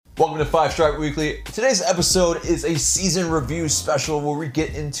Welcome to Five Stripe Weekly. Today's episode is a season review special where we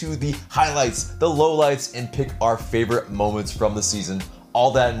get into the highlights, the lowlights, and pick our favorite moments from the season.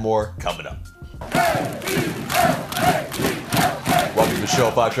 All that and more coming up. Welcome to the show,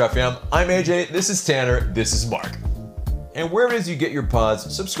 Five Stripe fam. I'm AJ, this is Tanner, this is Mark. And wherever it is you get your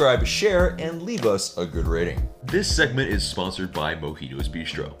pods, subscribe, share, and leave us a good rating. This segment is sponsored by Mojitos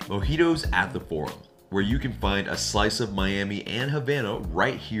Bistro. Mojitos at the Forum, where you can find a slice of Miami and Havana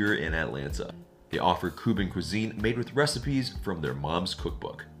right here in Atlanta. They offer Cuban cuisine made with recipes from their mom's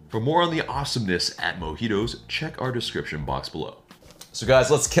cookbook. For more on the awesomeness at Mojitos, check our description box below. So guys,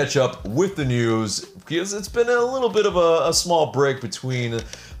 let's catch up with the news, because it's been a little bit of a small break between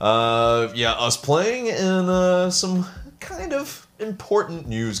us playing and some kind of important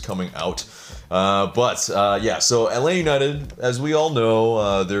news coming out. So Atlanta United, as we all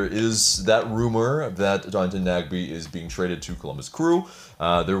know, there is that rumor that Darlington Nagbe is being traded to Columbus Crew.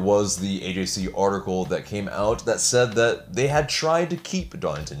 There was the AJC article that came out that said that they had tried to keep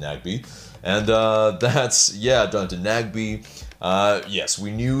Darlington Nagbe. And Darlington Nagbe, yes,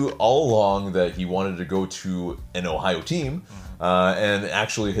 we knew all along that he wanted to go to an Ohio team. And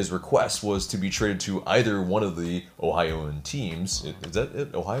actually his request was to be traded to either one of the Ohioan teams. Is that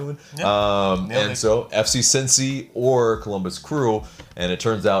it? Ohioan? Yeah. So FC Cincy or Columbus Crew. And it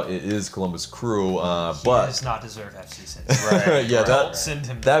turns out it is Columbus Crew. He does not deserve FC Cincy. Right. Yeah, Don't send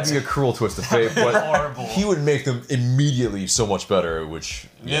him. that'd be a cruel twist of fate. But Horrible. he would make them immediately so much better, which...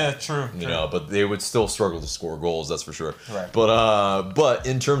 Yeah, true. You know, but they would still struggle to score goals, that's for sure. Right. But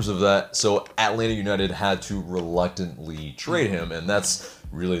in terms of that, so Atlanta United had to reluctantly trade him, and that's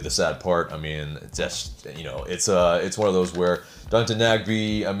really the sad part. I mean, it's just, it's one of those where Darlington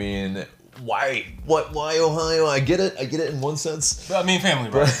Nagbe, I mean, why Ohio? I get it in one sense. I mean,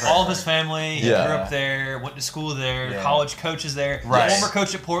 family, right? All of his family, he grew Yeah. up there, went to school there, Yeah. college coaches there. Right. The former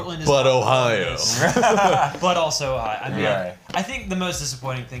coach at Portland is But not Ohio. but also Ohio. I mean, Right. I think the most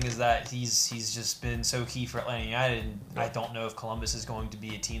disappointing thing is that he's just been so key for Atlanta United, and I don't know if Columbus is going to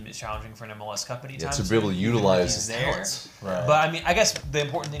be a team that's challenging for an MLS Cup anytime To soon, be able to even if utilize he's his there. talents. Right. But I mean, I guess the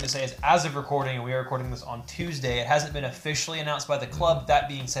important thing to say is, as of recording, and we are recording this on Tuesday, it hasn't been officially announced by the club. That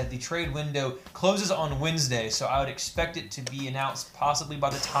being said, the trade window closes on Wednesday, so I would expect it to be announced possibly by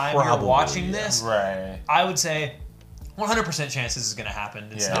the time you're Probably, watching yeah. this. Right. I would say 100% chance this is going to happen.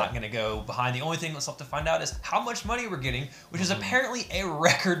 It's Yeah. not going to go behind. The only thing that's left to find out is how much money we're getting, which is apparently a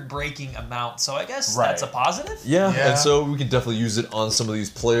record-breaking amount. So I guess that's a positive. Yeah, Yeah. and so we can definitely use it on some of these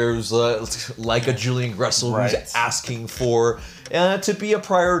players like a Julian Gressel, Right. who's asking for to be a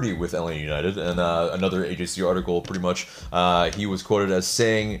priority with Atlanta United. And another AJC article, pretty much, he was quoted as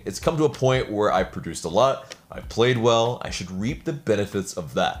saying, "It's come to a point where I've produced a lot, I've played well, I should reap the benefits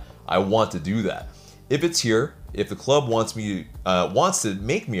of that. I want to do that. If it's here, if the club wants to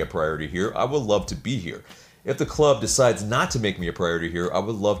make me a priority here, I would love to be here. If the club decides not to make me a priority here, I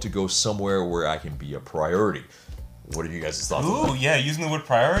would love to go somewhere where I can be a priority." What are you guys' thoughts on Ooh, that? yeah, using the word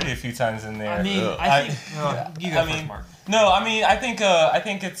priority a few times in there. I mean, Yeah. I think you go I first, mean, Mark. no, I mean, I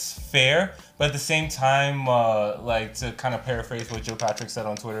think it's fair, but at the same time, like to kind of paraphrase what Joe Patrick said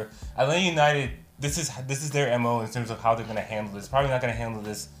on Twitter, Atlanta United, this is their MO in terms of how they're going to handle this. Probably not going to handle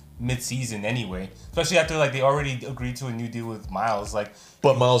this mid-season anyway, especially after like they already agreed to a new deal with Miles. Like,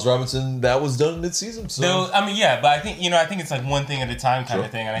 But Miles Robinson, that was done mid-season. So no, I mean, yeah, but I think it's like one thing at a time kind Sure.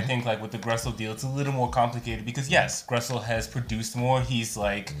 of thing, and I think like with the Gressel deal, it's a little more complicated because yes, Gressel has produced more. He's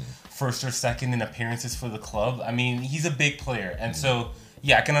like first or second in appearances for the club. I mean, he's a big player, and so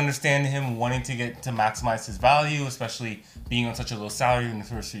yeah, I can understand him wanting to maximize his value, especially being on such a low salary in the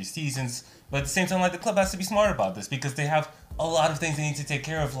first 3 seasons. But at the same time, like the club has to be smart about this because they have a lot of things they need to take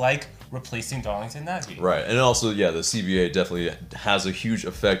care of, like replacing Darlington Nagbe. Right, and also, yeah, the CBA definitely has a huge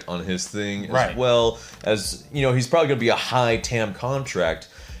effect on his thing, as Right. well as, he's probably going to be a high TAM contract.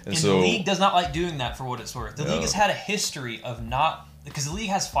 And And so, the league does not like doing that, for what it's worth. The No. league has had a history of not... Because the league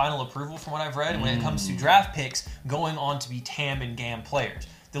has final approval, from what I've read, when it comes to draft picks going on to be TAM and GAM players.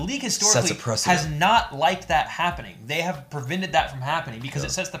 The league historically Sets a precedent. has not liked that happening. They have prevented that from happening because Yeah.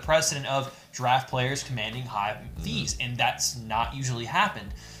 it sets the precedent of draft players commanding high fees, and that's not usually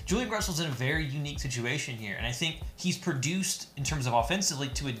happened. Julian Gressel's in a very unique situation here, and I think he's produced, in terms of offensively,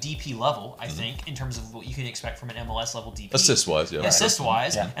 to a DP level, I think, in terms of what you can expect from an MLS level DP. assist-wise, yeah.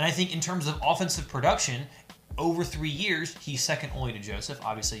 Assist-wise, Yeah. and I think in terms of offensive production, over 3 years, he's second only to Joseph.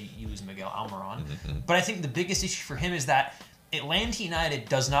 Obviously, you lose Miguel Almiron. But I think the biggest issue for him is that Atlanta United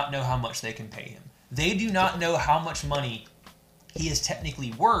does not know how much they can pay him. They do not know how much money he is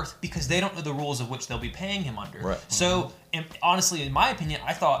technically worth because they don't know the rules of which they'll be paying him under. Right. So and honestly, in my opinion,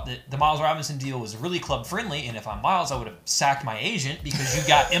 I thought that the Miles Robinson deal was really club friendly. And if I'm Miles, I would have sacked my agent because you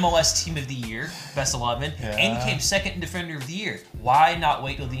got MLS Team of the Year, best 11, and you came second in Defender of the Year. Why not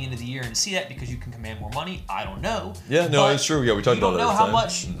wait till the end of the year and see that? Because you can command more money. I don't know. Yeah, no, But it's true. Yeah, we talked about that. You don't know at how the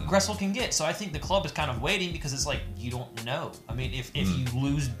time. much Gressel can get. So I think the club is kind of waiting because it's like you don't know. I mean, if you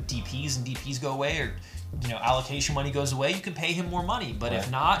lose DPs and DPs go away, or allocation money goes away, you can pay him more money. But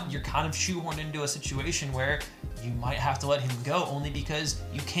if not, you're kind of shoehorned into a situation where you might have to let him go only because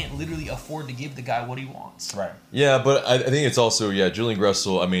you can't literally afford to give the guy what he wants. Right. Yeah, but I think it's also, Julian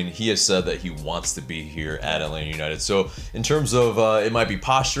Gressel, I mean, he has said that he wants to be here at Atlanta United. So in terms of, it might be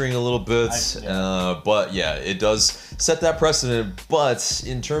posturing a little bit, but yeah, it does set that precedent. But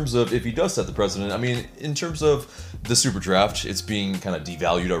in terms of, if he does set the precedent, I mean, in terms of the Super Draft, it's being kind of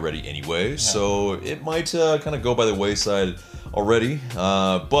devalued already anyway. So it might kind of go by the wayside already,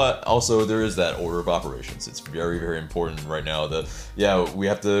 but also there is that order of operations. It's very, very important right now that we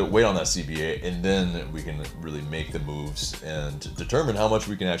have to wait on that CBA, and then we can really make the moves and determine how much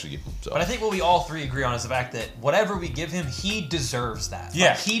we can actually give him. So. But I think what we all three agree on is the fact that whatever we give him, he deserves that. Yeah.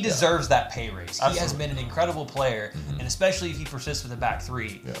 Like, he deserves that pay raise. Absolutely. He has been an incredible player, and especially if he persists with the back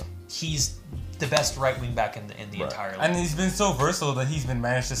three, he's the best right wing back in the entire league. And he's been so versatile that he's been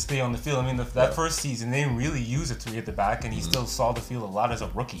managed to stay on the field. I mean, that first season they didn't really use a three at the back, and he still saw the field a lot as a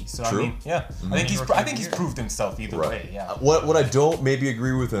rookie. So True. I mean, I think he's proved himself either way. Yeah. What I don't maybe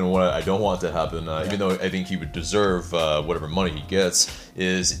agree with, and what I don't want to happen, even though I think he would deserve whatever money he gets,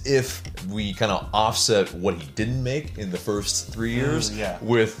 is if we kind of offset what he didn't make in the first 3 years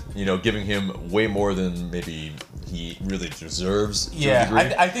with giving him way more than maybe he really deserves.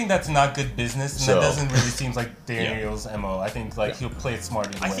 I think that's not good business, and that doesn't really seem like Daniel's MO. I think he'll play it smart.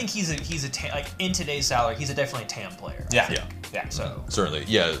 I think he's a in today's salary, he's definitely a TAM player. Yeah. So certainly,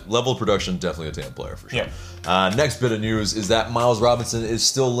 level of production, definitely a TAM player for sure. Next bit of news is that Miles Robinson is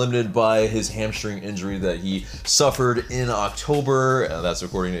still limited by his hamstring injury that he suffered in October. That's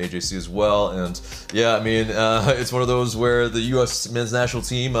according to AJC as well. And I mean, it's one of those where the U.S. men's national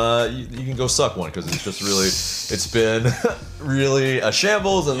team, you can go suck one because it's just really, it's been really a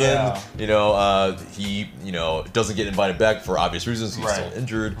shambles. And then he doesn't get invited back for obvious reasons. He's still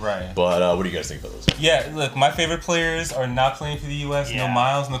injured. Right. But what do you guys think about those? Yeah, look, my favorite players are not playing for the U.S. No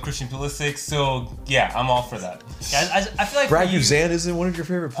Miles, no Christian Pulisic. So I'm all for that. I feel like Brad Uzan isn't one of your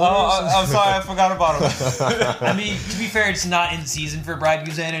favorite players. I'm sorry, I forgot about him. I mean, to be fair, it's not in season for Brad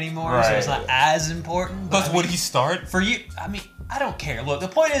Uzan anymore, so it's not as important. But would he start for you? I mean, I don't care. Look, the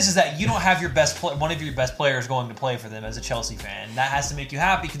point is that you don't have your one of your best players going to play for them as a Chelsea fan. That has to make you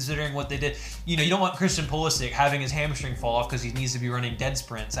happy considering what they did. You don't want Christian Pulisic having his hamstring fall off because he needs to be running dead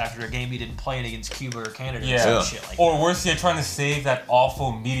sprints after a game he didn't play in against Cuba or Canada or some shit like that. Or worse yet, trying to save that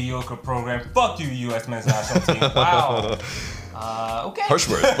awful, mediocre program. Fuck you, U.S. men's national team. Wow. Okay. Harsh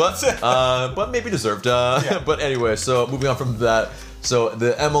words, but maybe deserved. But anyway, so moving on from that. So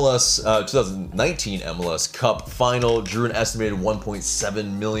the MLS 2019 MLS Cup final drew an estimated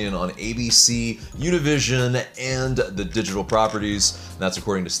 1.7 million on ABC, Univision, and the digital properties. And that's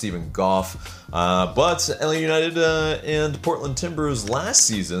according to Stephen Goff. But LA United and Portland Timbers last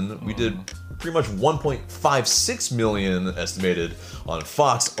season, we did pretty much 1.56 million estimated on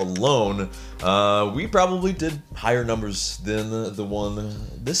Fox alone. We probably did higher numbers than the one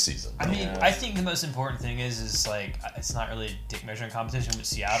this season. I mean, I think the most important thing is like, it's not really a dick measuring competition with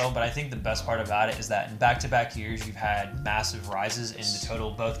Seattle, but I think the best part about it is that in back-to-back years, you've had massive rises in the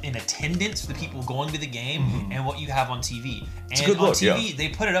total, both in attendance, the people going to the game, and what you have on TV. It's a good look, TV, they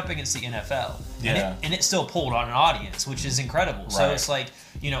put it up against the NFL, and it still pulled on an audience, which is incredible. So it's like,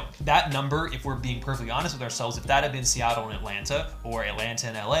 that number, if we're being perfectly honest with ourselves, if that had been Seattle and Atlanta, or Atlanta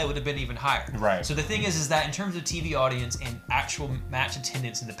and LA, would have been even higher. Right. So the thing is that in terms of TV audience and actual match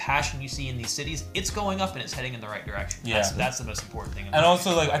attendance and the passion you see in these cities, it's going up and it's heading in the right direction. Yeah. That's the most important thing. And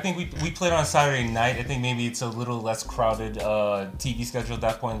also, I think we played on Saturday night. I think maybe it's a little less crowded TV schedule at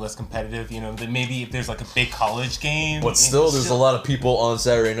that point, less competitive. Then maybe if there's a big college game. But still, there's a lot of people on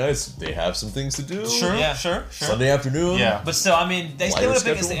Saturday nights. They have some things to do. Sure. Sunday afternoon. Yeah. But still, I mean, they Lighter stood up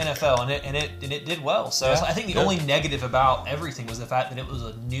against the schedule. NFL, and it did well. So I think the only negative about everything was the fact that it was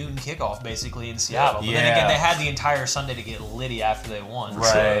a noon kickoff basically in Seattle. But then again, they had the entire Sunday to get litty after they won.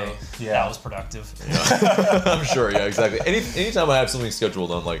 Right. That was productive. I'm sure, yeah, exactly. Anytime I have something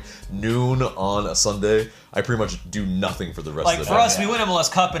scheduled on like noon on a Sunday, I pretty much do nothing for the rest Like of the for day. us, we win MLS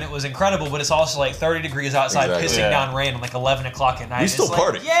Cup and it was incredible, but it's also like 30 degrees outside, Exactly. pissing down rain on like 11 o'clock at night. We still It's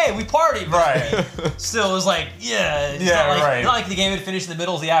like, partied. Yay, we partied. Right. Still, it was like, it's Yeah, not like, right. Not like the game had finished in the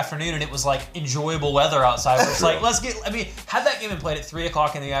middle of the afternoon and it was like enjoyable weather outside. Where it's like, had that game been played at 3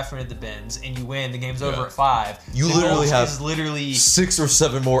 o'clock in the afternoon at the Bins and you win, the game's over at 5. You the literally goal have is literally 6 or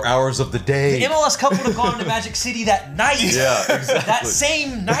 7 more hours of the day. the MLS Cup would have gone to Magic City that night. Yeah, exactly. That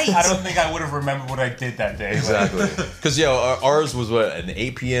same night. I don't think I would have remembered what I did that day. Exactly. Because ours was what, an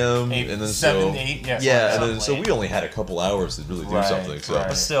 8 p.m. Eight- and then 7, so 8, yeah, yeah, and something then so late. we only had a couple hours to really do Right, something. So right.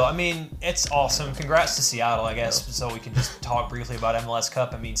 But still, I mean, it's awesome. Congrats to Seattle, I guess. So we can just talk briefly about MLS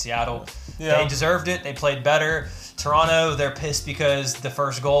Cup. I mean, Seattle, Yeah. they deserved it. They played better. Toronto, they're pissed because the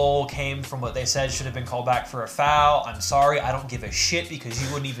first goal came from what they said should have been called back for a foul. I'm sorry, I don't give a shit because you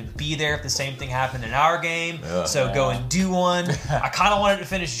wouldn't even be there if the same thing happened in our game. Yeah. So go and do one. I kind of wanted to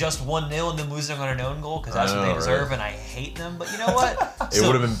finish just 1-0 and then losing on an own goal because that's I what know, they deserve, right? and I hate them. But you know what? it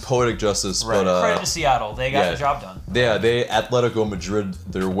would have been poetic justice, Right. but Credit to Seattle. They got yeah. the job done. yeah, they Atletico Madrid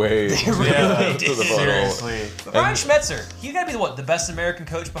their way really Yeah, did. to the final. Seriously. But Brian Schmetzer, he got to be the best American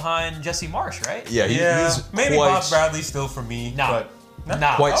coach behind Jesse Marsh, right? Yeah, he's maybe quite, Bob Bradley still for me, Nah. but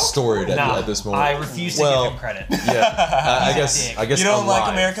Nah. quite Oh, storied at this moment. I refuse to Well, give him credit. Yeah, I He's a guess. dick. I guess you don't like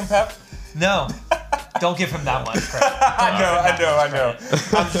alive. American Pep? No, don't give him that much credit. I know.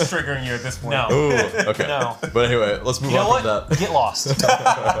 I'm just triggering you at this point. No. Ooh, okay. No. But anyway, let's move You know on what? from that. Get lost.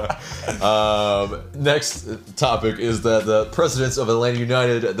 Next topic is that the presidents of Atlanta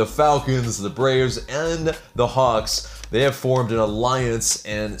United, the Falcons, the Braves, and the Hawks, they have formed an alliance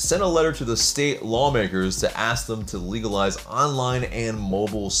and sent a letter to the state lawmakers to ask them to legalize online and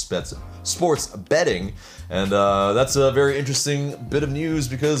mobile sports betting. And that's a very interesting bit of news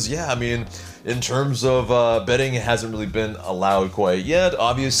because, yeah, I mean, in terms of betting, it hasn't really been allowed quite yet,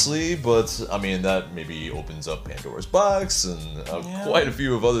 obviously, but I mean, that maybe opens up Pandora's box and quite a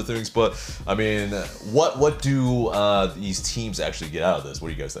few of other things. But I mean, what do these teams actually get out of this? What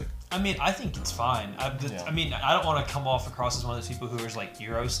do you guys think? I mean, I think it's fine. I mean, I don't want to come off across as one of those people who is like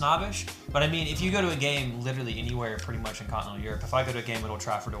Euro snobbish, but I mean, if you go to a game literally anywhere pretty much in continental Europe, if I go to a game at Old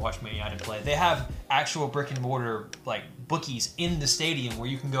Trafford to watch Man United play, they have actual brick and mortar like bookies in the stadium where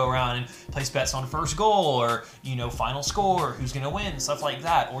you can go around and place bets on first goal or, you know, final score, who's going to win, stuff like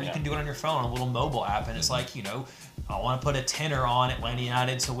that. Or you can do it on your phone on a little mobile app, and it's like, you know, I want to put a tenner on Atlanta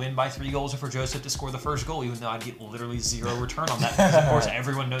United to win by 3 goals or for Joseph to score the first goal, even though I'd get literally zero return on that because, of course,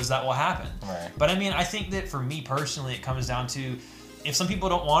 everyone knows that will happen. Right. But, I mean, I think that for me personally, it comes down to if some people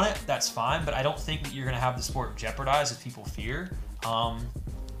don't want it, that's fine, but I don't think that you're going to have the sport jeopardized as people fear.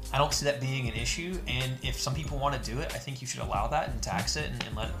 I don't see that being an issue, and if some people want to do it, I think you should allow that and tax it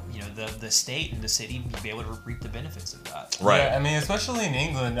and let, you know, the state and the city be able to reap the benefits of that. Right. Yeah, I mean, especially in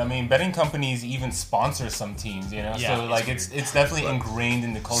England, I mean, betting companies even sponsor some teams, you know? Yeah, so, it's like, weird. it's definitely ingrained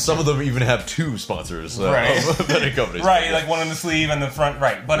in the culture. Some of them even have 2 sponsors, Right. of betting companies. Right, like one on the sleeve and the front,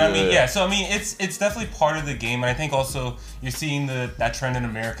 right. But I mean, Yeah. yeah, so I mean, it's definitely part of the game, and I think also you're seeing that trend in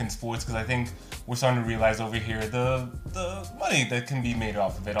American sports because I think we're starting to realize over here the money that can be made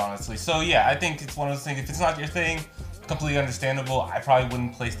off of it, honestly. So yeah, I think it's one of those things, if it's not your thing, completely understandable. I probably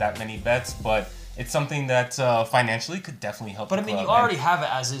wouldn't place that many bets, but it's something that financially could definitely help But the I mean, club. you already have it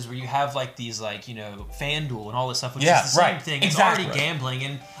as is, where you have like these, like, you know, FanDuel and all this stuff, which Yeah, is the same right. thing. It's Exactly. already gambling,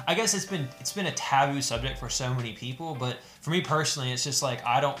 and I guess it's been a taboo subject for so many people. But for me personally, it's just like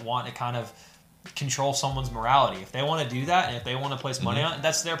I don't want to kind of control someone's morality. If they want to do that, and if they want to place money on it,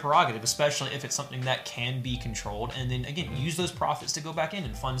 that's their prerogative. Especially if it's something that can be controlled, and then again, use those profits to go back in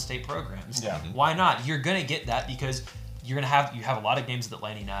and fund state programs. Yeah. Why not? You're gonna get that because you have a lot of games at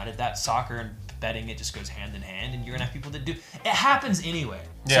Atlanta United. That soccer and betting, it just goes hand in hand, and you're gonna have people that do. It happens anyway.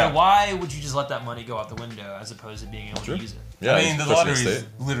 Yeah. So why would you just let that money go out the window as opposed to being able Sure. to use it? Yeah, I mean, the especially lottery in the is state.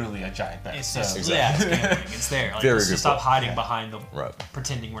 literally a giant bet. It's so. just Exactly. yeah, it's gambling. It's there. Like, Very let's good just stop point. hiding behind the Right.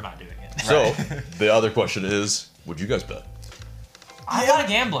 pretending we're not doing it. So, the other question is, would you guys bet? I'm not a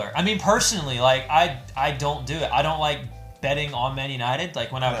gambler. I mean, personally, like I don't do it. I don't like betting on Man United.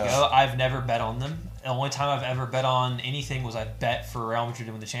 Like when I would go, I've never bet on them. The only time I've ever bet on anything was I bet for Real Madrid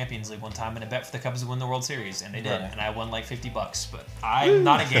to win the Champions League one time, and I bet for the Cubs to win the World Series, and they did, Right. and I won like $50. But I'm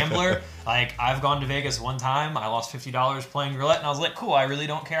not a gambler. Like I've gone to Vegas one time, I lost $50 playing roulette, and I was like, cool, I really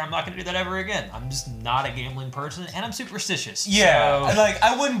don't care. I'm not going to do that ever again. I'm just not a gambling person, and I'm superstitious. Yeah, So- and like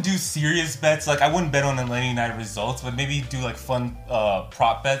I wouldn't do serious bets. Like I wouldn't bet on Atlanta United results, but maybe do like fun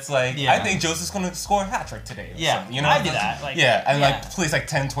prop bets. Like Yeah. I think Joseph's gonna score a hat trick today. Or Yeah, something, you know, I do that, like, yeah, and yeah. like place like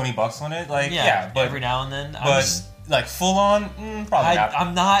 $10-20 on it. Like yeah, yeah, but every now and then. but like full on, probably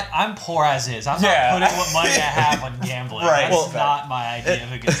not. I'm poor as is. I'm not putting what money I have on gambling. Right. That's not my idea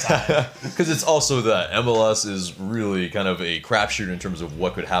of a good time. Because it's also that MLS is really kind of a crapshoot in terms of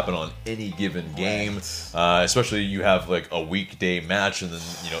what could happen on any given game. Especially you have like a weekday match and then,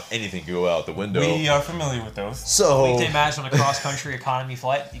 anything can go out the window. We are familiar with those. So Weekday match on a cross-country economy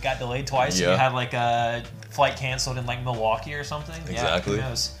flight. You got delayed twice. Yeah. And you have like a flight canceled in like Milwaukee or something. Exactly. Yeah, who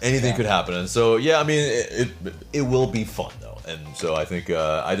knows? Anything could happen. And so, I mean, it will be fun, though. And so I think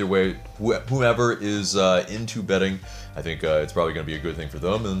either way, whomever is into betting, I think it's probably going to be a good thing for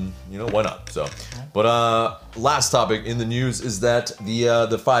them. And, why not? So, but last topic in the news is that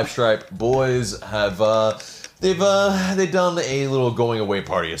the Five Stripe boys have... They've done a little going away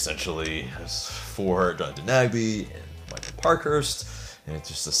party, essentially, for Jonathan Nagbe and Michael Parkhurst. And it's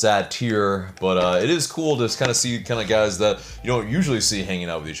just a sad tear, but it is cool to kind of see guys that you don't usually see hanging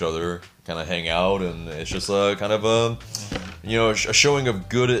out with each other, kind of hang out, and it's just kind of a showing of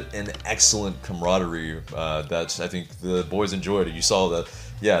good and excellent camaraderie that I think the boys enjoyed. You saw that,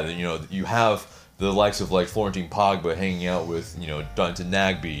 you have the likes of like Florentine Pogba hanging out with Jonathan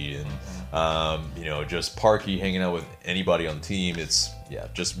Nagbe and just Parky hanging out with anybody on the team. It's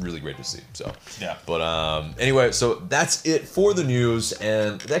just really great to see. So but anyway, so that's it for the news,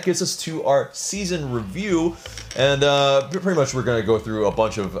 and that gets us to our season review. And pretty much we're gonna go through a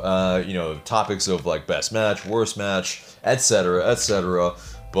bunch of topics of like best match, worst match, etc., etc.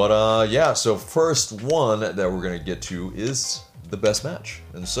 But so first one that we're gonna get to is the best match.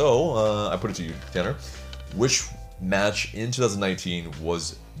 And so I put it to you, Tanner. Which match in 2019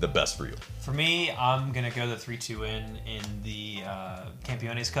 was the best for you? For me, I'm going to go the 3-2 win in the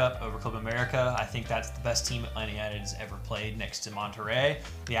Campeones Cup over Club America. I think that's the best team Atlanta United has ever played next to Monterrey.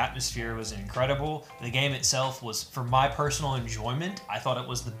 The atmosphere was incredible. The game itself was, for my personal enjoyment, I thought it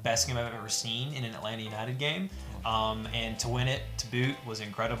was the best game I've ever seen in an Atlanta United game. And to win it, to boot, was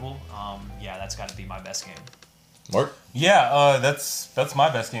incredible. That's got to be my best game. Mark? Yeah, that's my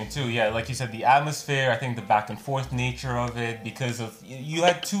best game too. Yeah, like you said, the atmosphere, I think the back and forth nature of it, because of you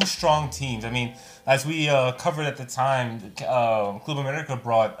had two strong teams. I mean, as we covered at the time, Club America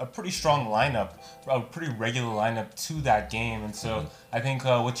brought a pretty strong lineup, a pretty regular lineup to that game, and so I think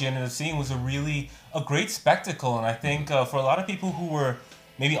what you ended up seeing was a great spectacle. And I think for a lot of people who were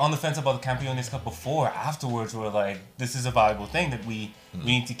maybe on the fence about the Campeones Cup before, afterwards were like, this is a valuable thing that we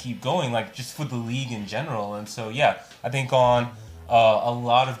need to keep going, like just for the league in general. And so I think on a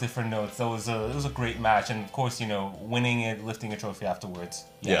lot of different notes, it was a great match, and of course winning it, lifting a trophy afterwards.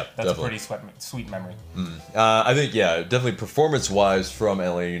 Yeah, that's definitely a pretty sweet memory. I think definitely performance-wise from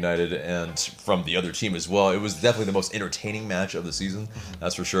LA United and from the other team as well, it was definitely the most entertaining match of the season.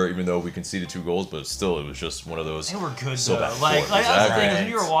 That's for sure. Even though we conceded 2 goals, but still, it was just one of those. They were good so though. back Like forth. that's the thing is Right. when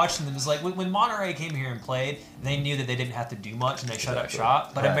you were watching them, it's like when Monterrey came here and played, they knew that they didn't have to do much and they shut up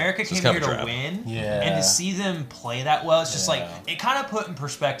shop. But Right. America So it's came kind here of a to trap. win, Yeah. and to see them play that well, it's just like Yeah. it kind of put in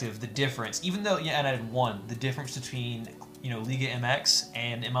perspective the difference. Even though United won, the difference between Liga MX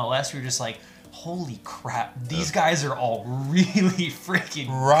and MLS, we were just like, holy crap, these guys are all really freaking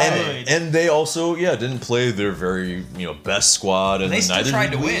Right. good. And they also, didn't play their very, best squad, and They still neither tried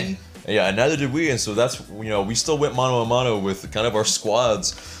did to we. win. Yeah, and neither did we, and so that's we still went mano a mano with kind of our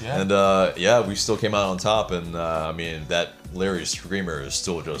squads, Yeah. and we still came out on top. And I mean, that Larry screamer is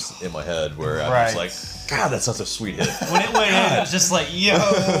still just in my head, where I was Right. like, God, that's such a sweet hit. When it went in, it was just like, yo,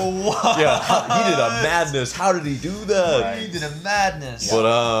 what? Yeah, he did a madness. How did he do that? Right. He did a madness.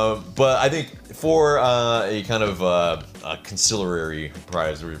 But I think for a kind of a conciliatory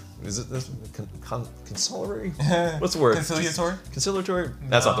prize, is it this conciliatory? What's the word? Conciliatory? Conciliatory?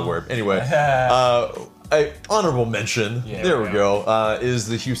 That's not the No. word. Anyway, a honorable mention. Yeah, there we go. Is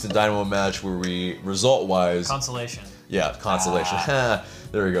the Houston Dynamo match where we result-wise, Consolation. consolation.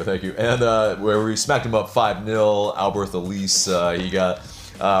 There we go. Thank you. And where we smacked him up 5-0. Alberth Elise, he got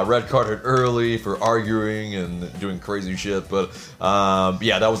red carded early for arguing and doing crazy shit. But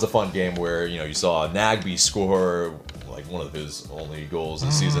that was a fun game where you saw Nagbe score like one of his only goals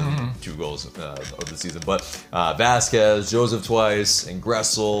this season, 2 goals of the season. But Vasquez, Joseph twice, and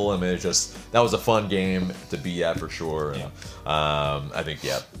Gressel. I mean, that was a fun game to be at for sure. And, I think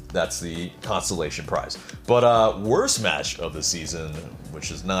that's the consolation prize. But worst match of the season,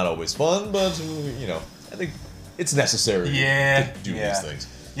 which is not always fun, but I think it's necessary to do these things.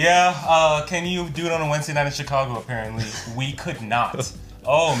 Yeah, can you do it on a Wednesday night in Chicago, apparently? We could not.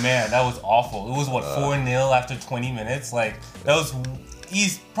 Oh, man, that was awful. It was, 4-0 after 20 minutes? Like,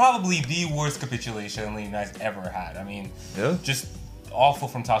 he's probably the worst capitulation Atlanta United's ever had. I mean, just awful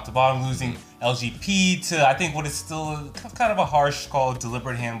from top to bottom, losing LGP to, I think, what is still kind of a harsh call,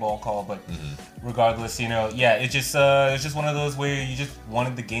 deliberate handball call, but regardless, it's just one of those where you just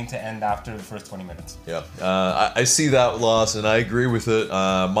wanted the game to end after the first 20 minutes. Yeah, I see that loss, and I agree with it.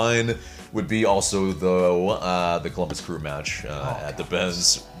 Mine would be also the Columbus Crew match at the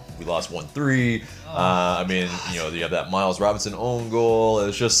Benz. We lost 1-3. I mean, you have that Miles Robinson own goal.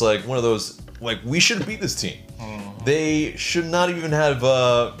 It's just like one of those, like, we should beat this team. They should not even have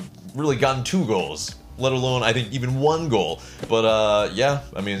really gotten 2 goals, let alone, I think, even 1 goal. But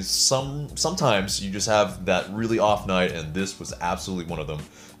I mean, sometimes you just have that really off night, and this was absolutely one of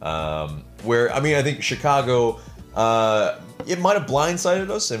them. Where, I mean, I think Chicago, it might have blindsided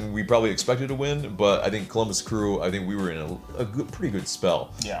us, and we probably expected to win. But I think Columbus Crew, I think we were in a pretty good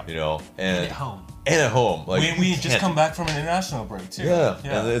spell. Yeah. And at home. And at home. Like, we just come back from an international break, too. Yeah,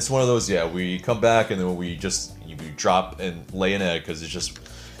 and it's one of those, we come back, and then we drop and lay an egg, because it's just,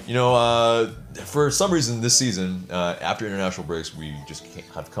 for some reason this season, after international breaks, we just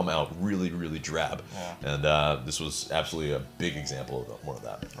have come out really, really drab. Yeah. And this was absolutely a big example of one of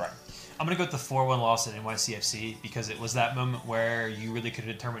that. Right. I'm going to go with the 4-1 loss at NYCFC, because it was that moment where you really could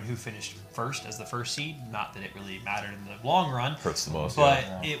determine who finished first as the first seed. Not that it really mattered in the long run. Hurts the most, but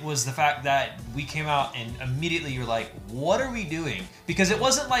it was the fact that we came out and immediately you're like, what are we doing? Because it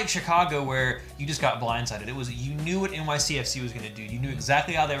wasn't like Chicago where you just got blindsided. It was, you knew what NYCFC was going to do. You knew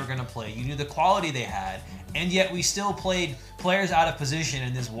exactly how they were going to play. You knew the quality they had. And yet we still played players out of position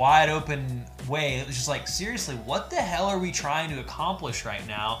in this wide open way. It was just like, seriously, what the hell are we trying to accomplish right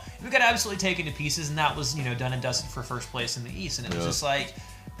now? And we got absolutely taken to pieces, and that was, done and dusted for first place in the East. And it was just like,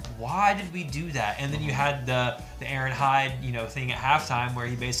 why did we do that? And then you had the Aaron Hyde, thing at halftime where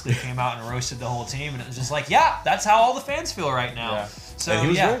he basically came out and roasted the whole team, and it was just like, that's how all the fans feel right now. Yeah. So and he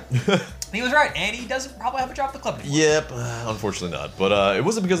was right. He was right, and he doesn't probably have a job at the club anymore. Yep, unfortunately not. But it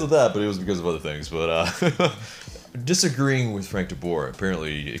wasn't because of that, but it was because of other things. But disagreeing with Frank DeBoer,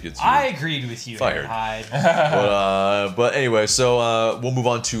 apparently it gets you I agreed with you, fired. Aaron Hyde. But anyway, so we'll move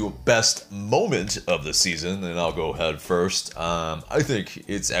on to best moment of the season, and I'll go ahead first. I think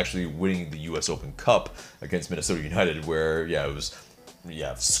it's actually winning the U.S. Open Cup against Minnesota United, where it was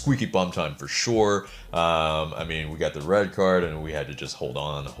squeaky bum time for sure. I mean, we got the red card, and we had to just hold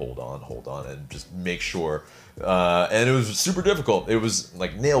on, and just make sure. And it was super difficult. It was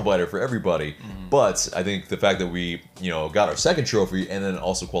like nail biter for everybody. But I think the fact that we, got our second trophy and then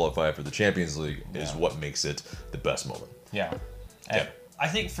also qualified for the Champions League is what makes it the best moment. Yeah. I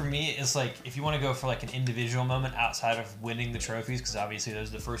think for me, it's like, if you want to go for like an individual moment outside of winning the trophies, because obviously those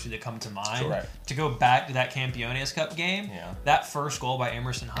are the first two that come to mind, Right. to go back to that Campeones Cup game, that first goal by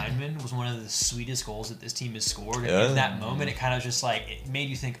Emerson Hyndman was one of the sweetest goals that this team has scored. And in that moment, it kind of just like, it made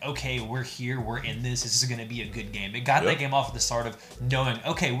you think, okay, we're here, we're in this is going to be a good game. It got that game off at the start of knowing,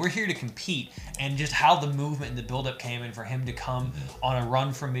 okay, we're here to compete, and just how the movement and the build-up came, and for him to come on a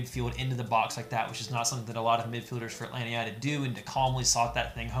run from midfield into the box like that, which is not something that a lot of midfielders for Atlanta United do, and to calmly slot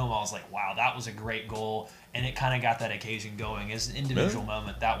that thing home, I was like, wow, that was a great goal, and it kind of got that occasion going. As an individual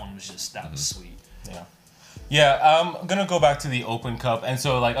moment, that one was just, that was sweet. Yeah, I'm gonna go back to the Open Cup, and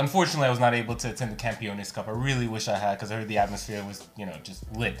so like, unfortunately, I was not able to attend the Campeones Cup. I really wish I had, because I heard the atmosphere was, just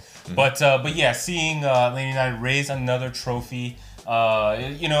lit. But yeah, seeing Atlanta United raise another trophy, a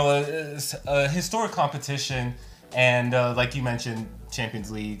historic competition, and like you mentioned,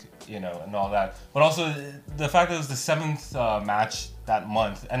 Champions League, and all that. But also the fact that it was the 7th match that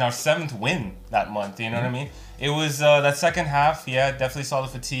month and our 7th win that month. You know what I mean? It was that second half. Yeah, definitely saw the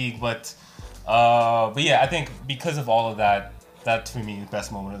fatigue, but yeah, I think because of all of that, that for me is the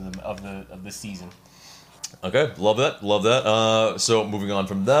best moment of the season. Okay, love that. So moving on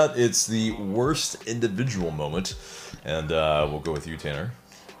from that, it's the worst individual moment, and we'll go with you, Tanner.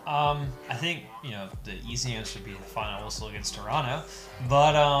 I think, the easy answer would be the final whistle against Toronto.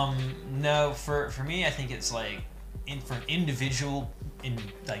 But, no, for me, I think it's like, for an individual, in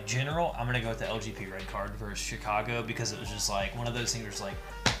like general, I'm going to go with the LGP red card versus Chicago, because it was just like one of those things where it's like,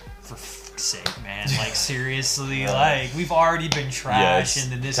 for fuck's sake, man. Like, seriously, like, we've already been trashed,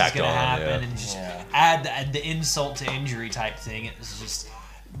 and then this is going to happen, and just add the insult to injury type thing. It was just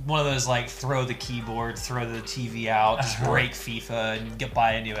one of those, like, throw the keyboard, throw the TV out, just break FIFA, and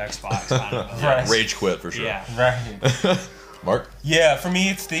buy a new Xbox kind of Rage quit, for sure. Yeah. Right. Mark? Yeah, for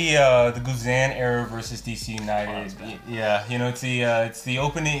me, it's the Guzan era versus DC United. It's the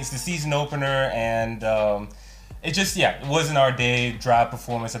opening, it's the season opener, and it just, it wasn't our day. Drab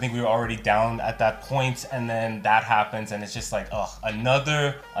performance. I think we were already down at that point, and then that happens, and it's just like,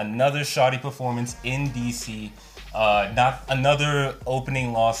 another shoddy performance in DC. Not another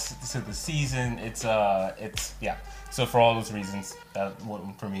opening loss to the season. It's So for all those reasons, that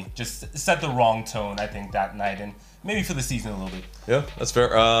one for me just set the wrong tone, I think, that night, and maybe for the season a little bit. Yeah, that's fair.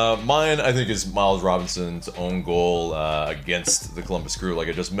 Mine, I think, is Miles Robinson's own goal against the Columbus Crew, like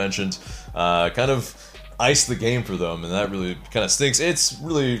I just mentioned. Kind of iced the game for them, and that really kind of stinks. It's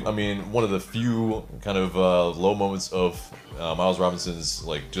really, I mean, one of the few kind of low moments of Miles Robinson's,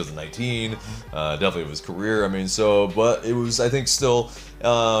 like, 2019, definitely of his career. I mean, but it was, I think, still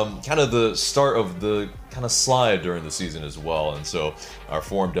kind of the start of the kind of slide during the season as well, and so our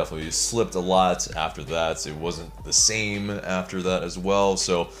form definitely slipped a lot after that. It wasn't the same after that as well,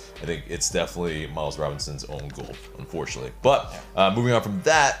 so I think it's definitely Miles Robinson's own goal, unfortunately. But moving on from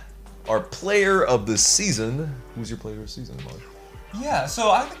that, our player of the season. Who's your player of the season, Mark? Yeah,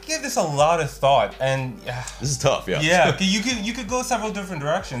 so I give this a lot of thought, and this is tough. Yeah. Yeah, you could go several different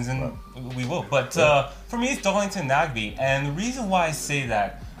directions, and we will. But for me, it's Darlington Nagbe, and the reason why I say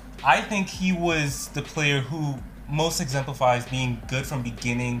that, I think he was the player who most exemplifies being good from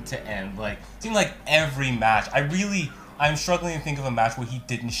beginning to end. Like, it seemed like every match, I'm struggling to think of a match where he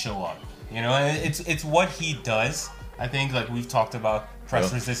didn't show up. You know, and it's what he does. I think, like we've talked about,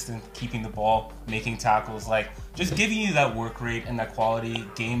 press resistant, keeping the ball, making tackles, like just giving you that work rate and that quality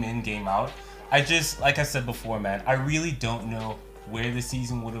game in, game out. Like I said before, man, I really don't know where the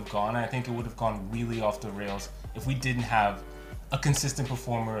season would have gone. I think it would have gone really off the rails if we didn't have a consistent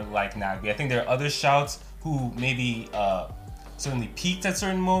performer like Nagbe. I think there are other shouts who maybe certainly peaked at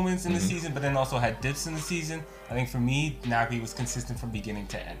certain moments in the season, but then also had dips in the season. I think for me, Nagbe was consistent from beginning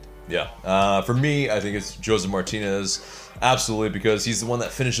to end. Yeah. For me, I think it's Joseph Martinez, absolutely, because he's the one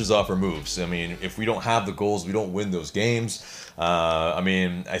that finishes off our moves. I mean, if we don't have the goals, we don't win those games. I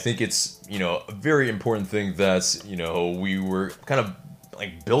mean, I think it's, a very important thing that, we were kind of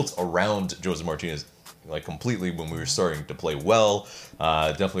like built around Joseph Martinez, like completely when we were starting to play well.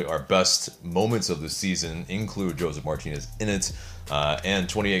 Definitely our best moments of the season include Joseph Martinez in it. And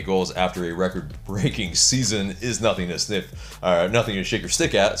 28 goals after a record-breaking season is nothing to nothing to shake your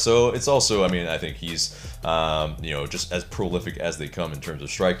stick at. So it's also, I mean, I think he's, just as prolific as they come in terms of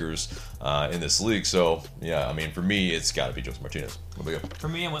strikers in this league. So yeah, I mean, for me, it's got to be Joseph Martinez. What about you? For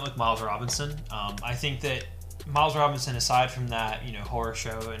me, I went with Miles Robinson. I think that Miles Robinson, aside from that, horror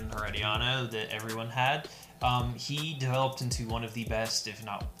show in Herediano that everyone had, he developed into one of the best, if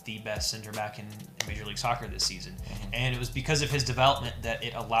not the best, center back in Major League Soccer this season. And it was because of his development that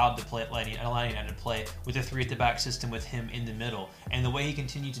it allowed Atlanta United to play with a three at the back system with him in the middle. And the way he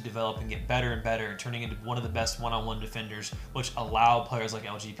continued to develop and get better and better, turning into one of the best one-on-one defenders, which allowed players like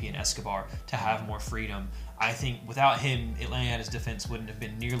LGP and Escobar to have more freedom. I think without him, Atlanta United's defense wouldn't have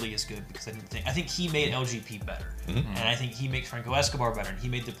been nearly as good, because I think he made LGP better, and I think he makes Franco Escobar better, and he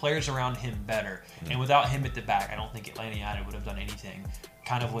made the players around him better. And without him at the back, I don't think Atlanta United would have done anything.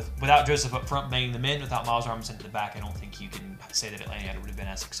 Kind of without Joseph up front banging them in, without Miles Robinson at the back, I don't think you can say that Atlanta United would have been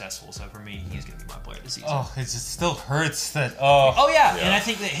as successful. So for me, he's going to be my player this season. Oh, it just still hurts that. Yeah, and I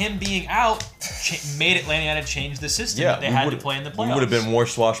think that him being out made Atlanta United change the system that they had to play in the playoffs. We would have been more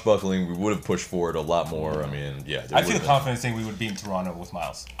swashbuckling. We would have pushed forward a lot more. I mean, yeah. I feel confident saying we would beat Toronto with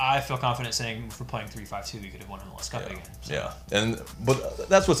Miles. I feel confident saying if we're playing 3-5-2, we could have won MLS Cup again. So. Yeah, but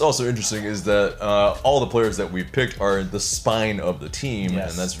that's what's also interesting is that all the players that we picked are the spine of the team,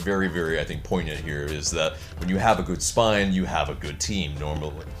 and that's very, very, I think, poignant here, is that when you have a good spine, you have a good team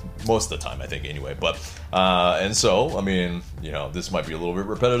normally, most of the time, I think, anyway. But and so, I mean, this might be a little bit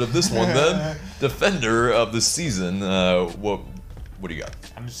repetitive, this one then. Defender of the season, what do you got?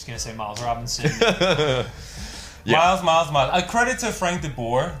 I'm just gonna say Miles Robinson. Miles. A credit to Frank de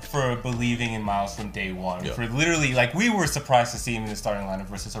Boer for believing in Miles from day one. For literally, we were surprised to see him in the starting lineup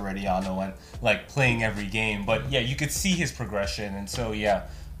versus Herediano and playing every game. But you could see his progression, and so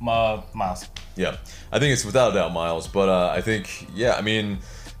Miles. Yeah, I think it's without a doubt Miles, but I think, I mean,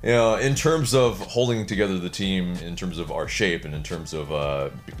 in terms of holding together the team, in terms of our shape, and in terms of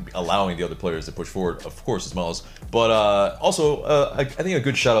allowing the other players to push forward, of course, it's Miles. But also, I think a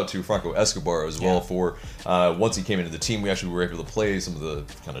good shout out to Franco Escobar as well for once he came into the team, we actually were able to play some of the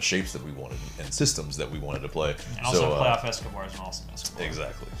kind of shapes that we wanted and systems that we wanted to play. And also playoff Escobar is an awesome Escobar.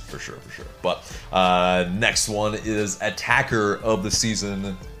 Exactly, for sure. But next one is attacker of the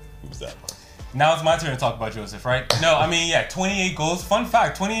season. Who's that, Mark? Now it's my turn to talk about Joseph, right? No, I mean, 28 goals. Fun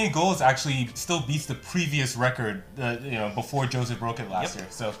fact, 28 goals actually still beats the previous record, before Joseph broke it last year.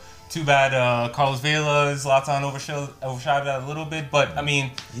 So, too bad Carlos Vela, Zlatan overshadowed that a little bit. But, I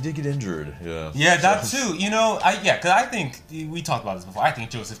mean... He did get injured, yeah. Yeah, that too. Because I think, we talked about this before, I think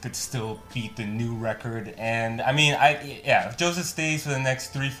Joseph could still beat the new record. And, I mean, if Joseph stays for the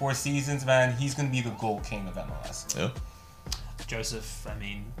next 3-4 seasons, man, he's going to be the goal king of MLS. Yeah. Joseph, I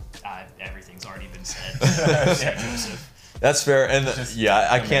mean, everything's already been said. Joseph. That's fair, and Just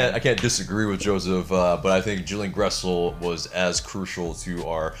I can't disagree with Joseph, but I think Julian Gressel was as crucial to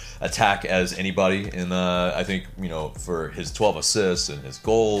our attack as anybody. And I think for his 12 assists and his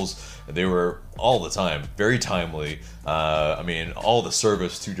goals, they were all the time very timely. I mean, all the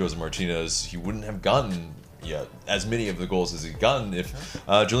service to Joseph Martinez, he wouldn't have gotten as many of the goals as he'd gotten if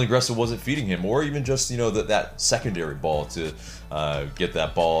Julian Gressel wasn't feeding him, or even just that secondary ball to get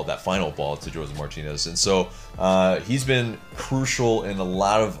that final ball to Joseph Martinez. And so he's been crucial in a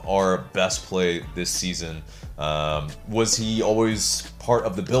lot of our best play this season. Was he always part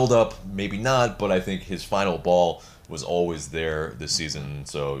of the build-up? Maybe not, but I think his final ball was always there this season.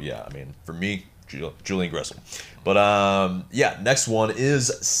 So yeah, I mean, for me, Julian Gressel. But next one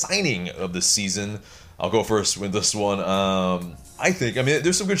is signing of the season. I'll go first with this one.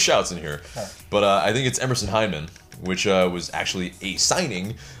 There's some good shouts in here, but I think it's Emerson Hyndman, which was actually a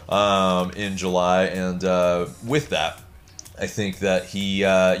signing in July, and with that, I think that he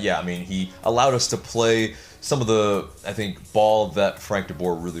allowed us to play some of the, ball that Frank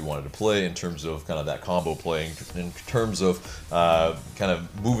DeBoer really wanted to play in terms of kind of that combo play, in terms of kind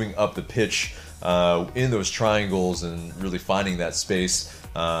of moving up the pitch in those triangles and really finding that space.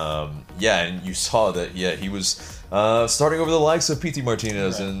 And you saw that, he was starting over the likes of Pity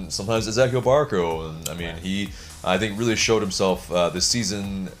Martinez and sometimes Ezequiel Barco. And he, I think, really showed himself this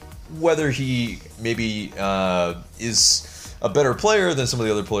season. Whether he maybe is a better player than some of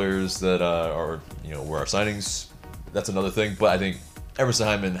the other players that were our signings, that's another thing. But I think Emerson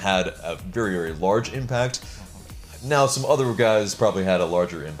Hyndman had a very, very large impact. Now, some other guys probably had a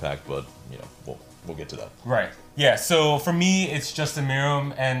larger impact, but we'll get to that. Right. Yeah. So for me, it's Justin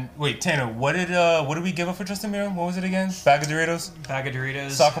Meram. And wait, Tanner, what did we give up for Justin Meram? What was it again? Bag of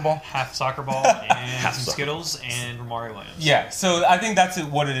Doritos, soccer ball, half soccer ball, and some Skittles, and Romario Williams. Yeah. So I think that's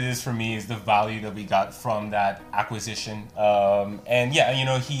what it is for me, is the value that we got from that acquisition.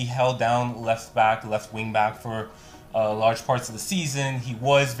 He held down left wing back for large parts of the season. He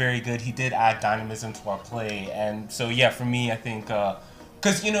was very good. He did add dynamism to our play, and so for me, I think.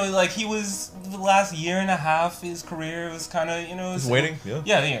 Because, he was, the last year and a half, his career was kind of, waning,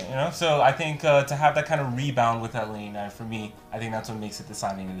 So I think to have that kind of rebound with that lane, for me, I think that's what makes it the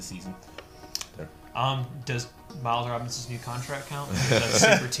signing of the season. Does Miles Robinson's new contract count? That's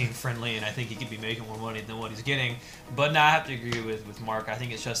super team friendly, and I think he could be making more money than what he's getting. But I have to agree with Mark. I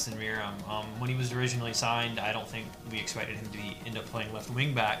think it's Justin Meram. When he was originally signed, I don't think we expected him to end up playing left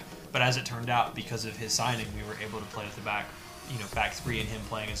wing back. But as it turned out, because of his signing, we were able to play with the back three and him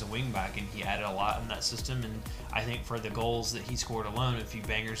playing as a wing back, and he added a lot in that system. And I think for the goals that he scored alone, a few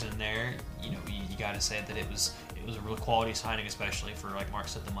bangers in there, you got to say that it was a real quality signing, especially for, like Mark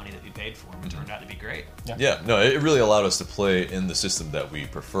said, the money that we paid for him. It turned out to be great. It really allowed us to play in the system that we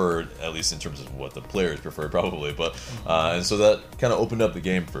preferred, at least in terms of what the players preferred, probably. But and so that kind of opened up the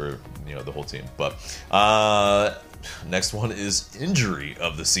game for the whole team. But next one is injury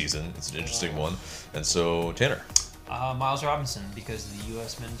of the season. It's an interesting one, and so Tanner. Miles Robinson, because of the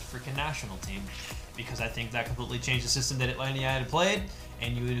U.S. men's freaking national team. Because I think that completely changed the system that Atlanta United played,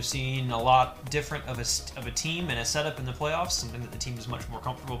 and you would have seen a lot different of a team and a setup in the playoffs, something that the team is much more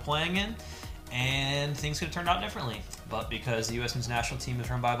comfortable playing in, and things could have turned out differently. But because the U.S. men's national team is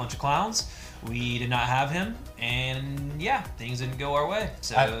run by a bunch of clowns, we did not have him, and things didn't go our way.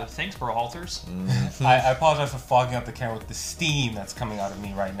 So thanks, Berhalters. I apologize for fogging up the camera with the steam that's coming out of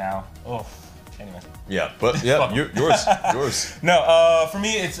me right now. Oh. Anyway. Yours. No, for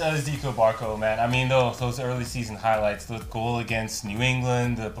me, it's Ezequiel Barco, man. I mean, those early season highlights, the goal against New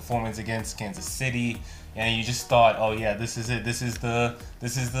England, the performance against Kansas City, and you just thought, oh yeah, this is it. This is the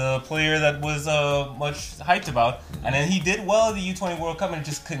player that was much hyped about. And then he did well at the U20 World Cup, and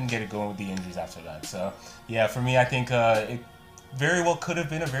just couldn't get it going with the injuries after that. So yeah, for me, I think it very well could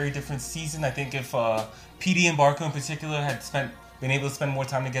have been a very different season. I think if PD and Barco in particular had been able to spend more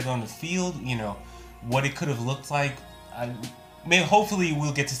time together on the field, what it could have looked like. Hopefully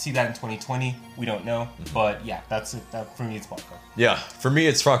we'll get to see that in 2020. We don't know. But that's it. For me, it's Barco. Yeah, for me,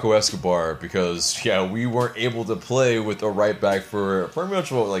 it's Franco Escobar, because, we weren't able to play with a right back for pretty much,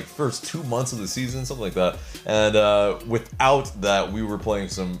 first 2 months of the season, something like that. And without that, we were playing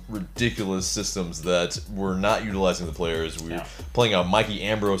some ridiculous systems that were not utilizing the players. We were playing out Mikey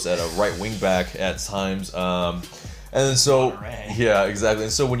Ambrose at a right wing back at times. And so, exactly.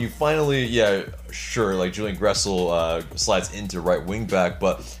 And so when you finally, Julian Gressel slides into right wing back,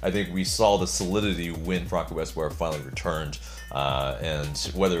 but I think we saw the solidity when Franco Escobar finally returned And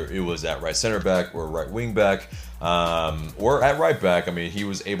whether it was at right center back or right wing back, or at right back, I mean, he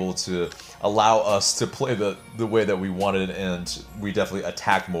was able to allow us to play the way that we wanted, and we definitely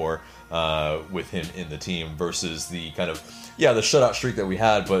attacked more with him in the team versus the kind of, the shutout streak that we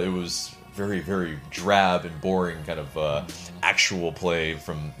had, but it was very, very drab and boring kind of actual play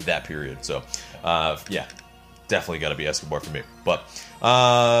from that period. So, definitely got to be Escobar for me. But,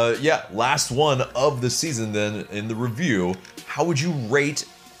 last one of the season then in the review. How would you rate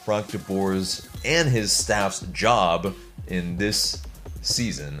Frank de Boer's and his staff's job in this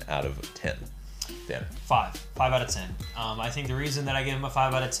season out of 10? Dan? 5 out of 10. I think the reason that I give him a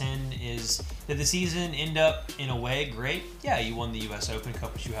 5 out of 10 is that the season ended up in a way great. Yeah, you won the U.S. Open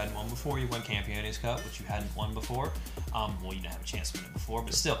Cup, which you hadn't won before. You won Campeones Cup, which you hadn't won before. You didn't have a chance to win it before,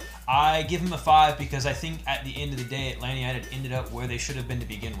 but still, I give him a 5 because I think at the end of the day, Atlanta United ended up where they should have been to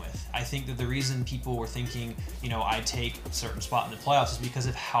begin with. I think that the reason people were thinking, I'd take a certain spot in the playoffs is because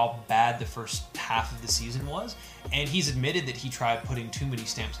of how bad the first half of the season was. And he's admitted that he tried putting too many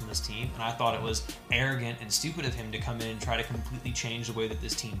stamps on this team, and I thought it was arrogant and stupid of him to come in and try to completely change the way that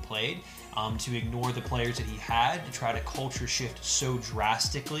this team played, to ignore the players that he had, to try to culture shift so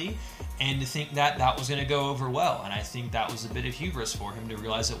drastically, and to think that that was going to go over well. And I think that was a bit of hubris for him to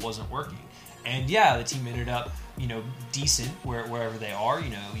realize it wasn't working. And the team ended up, decent wherever they are.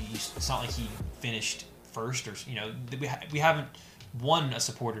 It's not like he finished first or, we haven't won a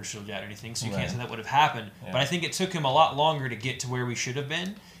supporter shield yet or anything, so you can't say that would have happened. Yeah. But I think it took him a lot longer to get to where we should have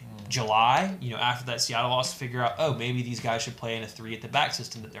been. July, after that Seattle loss, to figure out, maybe these guys should play in a 3 at the back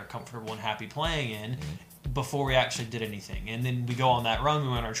system that they're comfortable and happy playing in, before we actually did anything. And then we go on that run, we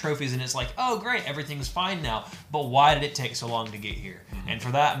win our trophies, and it's like, oh great, everything's fine now. But why did it take so long to get here? And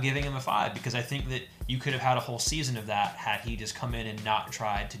for that, I'm giving him a 5, because I think that you could have had a whole season of that had he just come in and not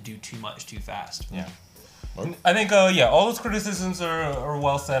tried to do too much too fast. Yeah. I think, all those criticisms are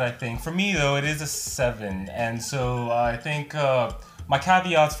well said, I think. For me, though, it is a 7. And so I think my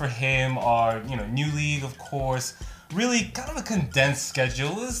caveats for him are, new league, of course. Really kind of a condensed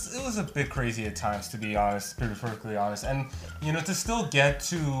schedule. It was a bit crazy at times, to be honest, to be perfectly honest. And, to still get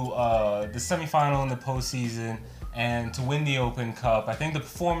to the semifinal in the postseason and to win the Open Cup, I think the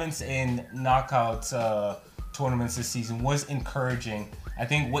performance in knockout tournaments this season was encouraging. I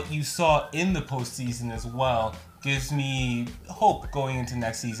think what you saw in the postseason as well gives me hope going into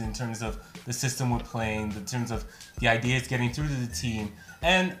next season in terms of the system we're playing, in terms of the ideas getting through to the team.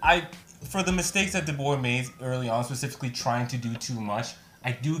 And for the mistakes that De Boer made early on, specifically trying to do too much,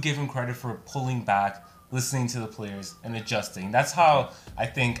 I do give him credit for pulling back, listening to the players, and adjusting. That's how I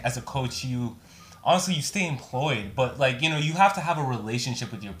think as a coach you stay employed, but you have to have a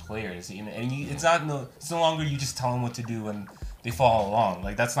relationship with your players, and it's no longer you just tell them what to do and they follow along.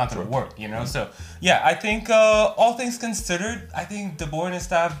 That's not going to work, So, I think all things considered, I think De Boer and his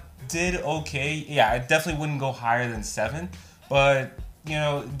staff did okay. I definitely wouldn't go higher than 7, but,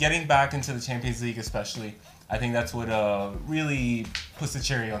 getting back into the Champions League especially, I think that's what really puts the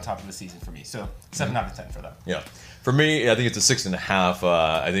cherry on top of the season for me. So, 7 out of 10 for that. Yeah. For me, I think it's a 6.5.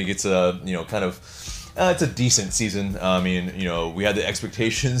 I think it's a, it's a decent season. I mean, we had the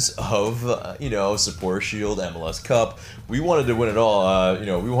expectations of, Supporter Shield, MLS Cup. We wanted to win it all.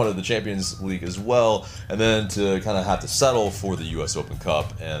 We wanted the Champions League as well. And then to kind of have to settle for the U.S. Open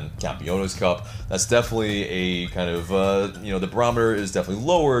Cup and Campeones Cup, that's definitely a kind of, the barometer is definitely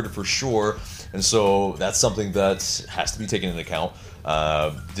lowered for sure. And so that's something that has to be taken into account.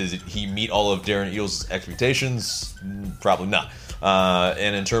 Did he meet all of Darren Eales' expectations? Probably not.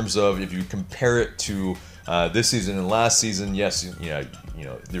 And in terms of if you compare it to this season and last season, yes,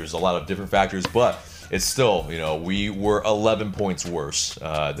 there's a lot of different factors, but it's still, we were 11 points worse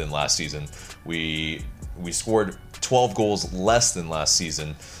than last season. We scored 12 goals less than last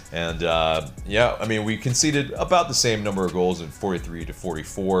season. And we conceded about the same number of goals in 43 to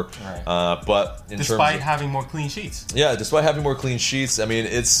 44. Right. But despite having more clean sheets. Yeah, despite having more clean sheets, I mean,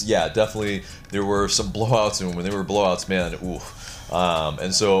 it's definitely there were some blowouts, and when they were blowouts, man, oof.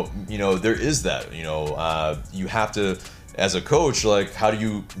 And so there is that. You have to, as a coach, how do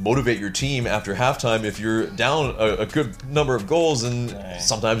you motivate your team after halftime if you're down a good number of goals, and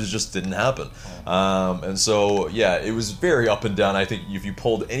sometimes it just didn't happen. And so, it was very up and down. I think if you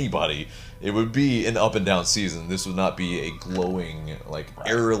polled anybody, it would be an up and down season. This would not be a glowing,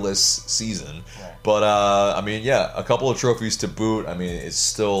 errorless season. Right. But, a couple of trophies to boot. I mean, it's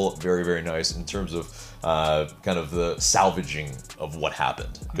still very, very nice in terms of kind of the salvaging of what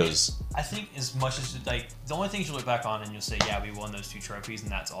happened. Because I think as much as the only things you look back on and you'll say, we won those 2 trophies,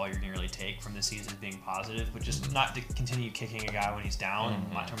 and that's all you're gonna really take from the season as being positive, but just not to continue kicking a guy when he's down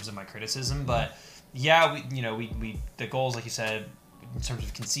in terms of my criticism. But Yeah, we the goals, like you said, in terms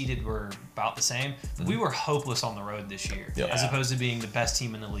of conceded, were about the same. We were hopeless on the road this year, as opposed to being the best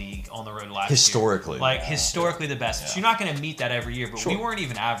team in the league on the road last historically. year. Historically the best. So you're not going to meet that every year, but we weren't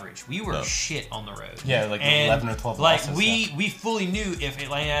even average. We were shit on the road. Yeah, 11 or 12 losses. We fully knew if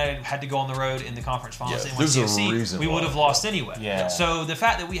Atlanta had to go on the road in the conference finals and there's a CFC, reason we would have lost anyway. Yeah. So the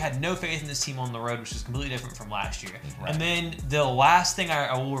fact that we had no faith in this team on the road, which is completely different from last year. Right. And then the last thing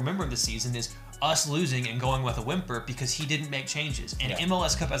I will remember of the season is us losing and going with a whimper because he didn't make changes. And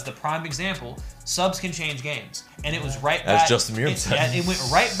MLS Cup as the prime example, subs can change games. And it was right back. As Justin Meram said. It went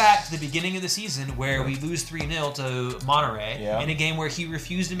right back to the beginning of the season where we lose 3-0 to Monterrey in a game where he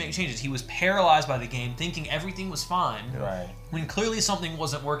refused to make changes. He was paralyzed by the game, thinking everything was fine. Right. When clearly something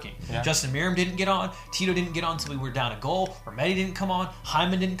wasn't working. Yeah. Justin Meram didn't get on. Tito didn't get on until we were down a goal. Rometty didn't come on.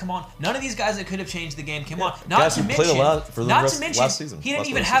 Hyman didn't come on. None of these guys that could have changed the game came on. Guys who played a lot for the last season. He didn't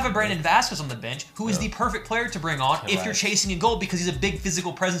even have a Brandon Vasquez on the bench, who is the perfect player to bring on if you're chasing a goal because he's a big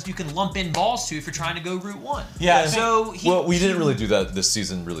physical presence you can lump in balls to if you're trying to go route one. Yeah. So we didn't really do that this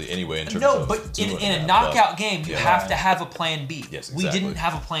season, really, anyway. In terms no, of but in a knockout game, you have to have a plan B. Yes, exactly. We didn't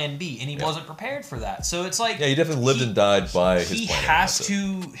have a plan B, and he wasn't prepared for that. So it's like he definitely lived and died by his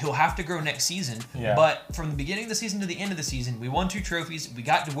plan. He'll have to grow next season. Yeah. But from the beginning of the season to the end of the season, we won 2 trophies. We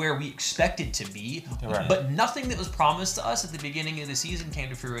got to where we expected to be. Right. But nothing that was promised to us at the beginning of the season came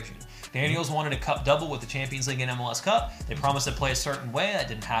to fruition. Daniels wanted a cup double with the Champions League and MLS Cup. They promised to play a certain way. That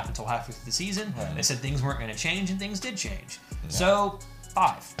didn't happen until halfway through the season. Right. They said things weren't going to change, and things did change. So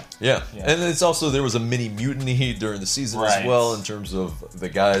 5. Yeah, and it's also there was a mini mutiny during the season as well in terms of the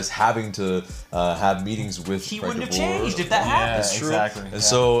guys having to have meetings with. He Frank wouldn't have de Boer. changed if that happened. That's true. Exactly. And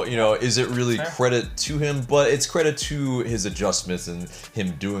so is it really credit to him? But it's credit to his adjustments and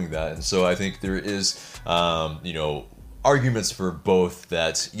him doing that. And so I think there is arguments for both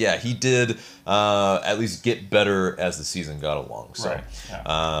that he did at least get better as the season got along. So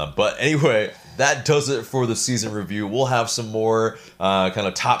but anyway, that does it for the season review. We'll have some more kind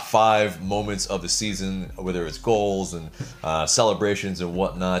of top 5 moments of the season, whether it's goals and celebrations and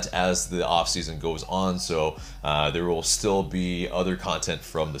whatnot, as the off season goes on. So there will still be other content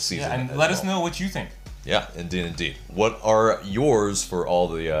from the season. And let us know what you think. Yeah, indeed. What are yours for all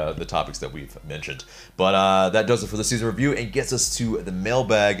the topics that we've mentioned? But that does it for the season review and gets us to the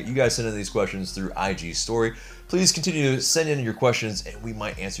mailbag. You guys send in these questions through IG story. Please continue to send in your questions, and we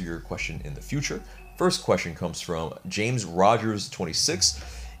might answer your question in the future. First question comes from James Rogers 26.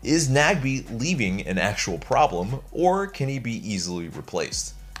 Is Nagbe leaving an actual problem, or can he be easily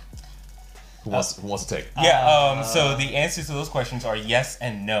replaced? Who wants to take? Yeah, so the answers to those questions are yes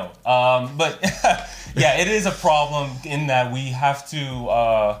and no. But it is a problem in that we have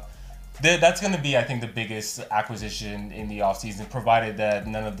to. That's going to be, I think, the biggest acquisition in the offseason, provided that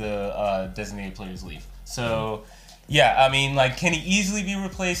none of the designated players leave. So, can he easily be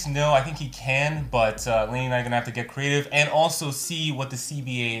replaced? No, I think he can, but Laney and I are going to have to get creative and also see what the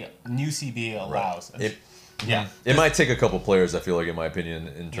new CBA allows. Right. It might take a couple players, I feel like, in my opinion,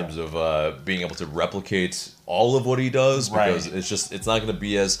 in terms of being able to replicate all of what he does, because it's not going to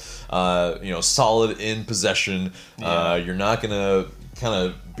be as solid in possession. You're not going to kind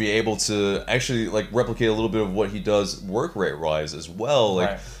of be able to actually replicate a little bit of what he does work rate wise as well.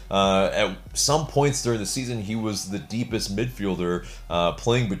 At some points during the season, he was the deepest midfielder,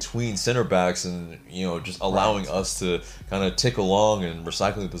 playing between center backs, and just allowing us to kind of tick along and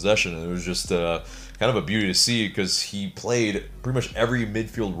recycling possession. And it was just kind of a beauty to see, because he played pretty much every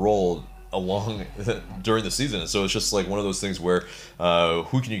midfield role along during the season. And so it's just one of those things where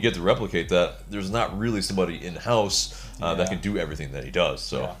who can you get to replicate that? There's not really somebody in house that can do everything that he does.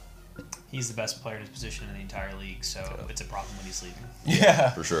 So he's the best player in his position in the entire league, so it's a problem when he's leaving. Yeah,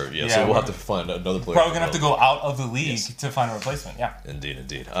 for sure. Yeah, so we'll have to find another player. Probably gonna have to go out of the league to find a replacement. Yeah,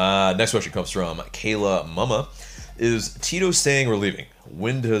 indeed. Next question comes from Kayla Mama. Is Tito staying or leaving?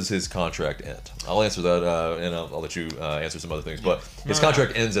 When does his contract end? I'll answer that, and I'll let you answer some other things. But his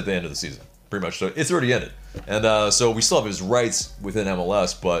contract ends at the end of the season, pretty much. So it's already ended, and so we still have his rights within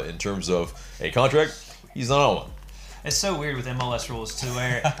MLS. But in terms of a contract, he's not on one. It's so weird with MLS rules too,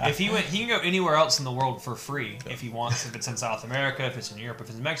 where if he can go anywhere else in the world for free if he wants, if it's in South America, if it's in Europe, if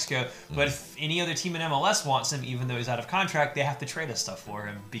it's in Mexico. But if any other team in MLS wants him, even though he's out of contract, they have to trade us stuff for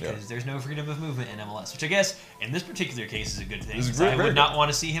him because there's no freedom of movement in MLS, which I guess in this particular case is a good thing. I would not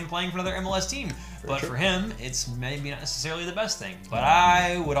want to see him playing for another MLS team, but for him, it's maybe not necessarily the best thing. But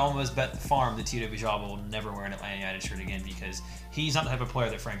I would almost bet the farm that Tito Villalba will never wear an Atlanta United shirt again, because he's not the type of player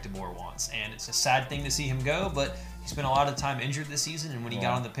that Frank DeBoer wants. And it's a sad thing to see him go, but he spent a lot of time injured this season, and when he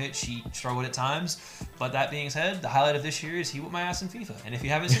got on the pitch, he struggled at times. But that being said, the highlight of this year is he whooped my ass in FIFA. And if you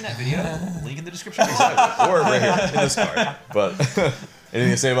haven't seen that video, link in the description. Or right here in this card. But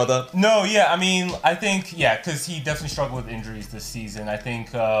anything to say about that? No, yeah, I mean, I think, yeah, because he definitely struggled with injuries this season. I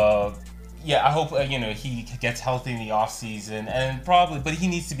think, yeah, I hope, he gets healthy in the offseason, and probably, but he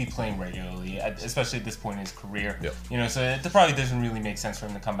needs to be playing regularly, especially at this point in his career. Yep. So it probably doesn't really make sense for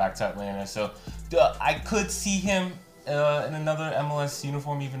him to come back to Atlanta. So I could see him in another MLS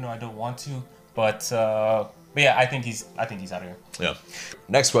uniform, even though I don't want to. But yeah, I think he's out of here. Yeah.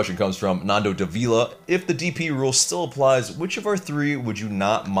 Next question comes from Nando Davila. If the DP rule still applies, which of our three would you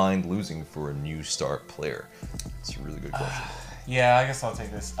not mind losing for a new start player? It's a really good question. Yeah, I guess I'll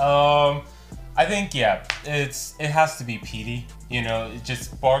take this. I think, yeah, it has to be Petey.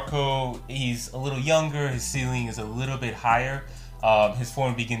 Just Barco, he's a little younger, his ceiling is a little bit higher. His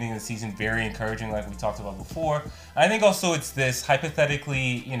form beginning of the season, very encouraging, like we talked about before. I think also it's this,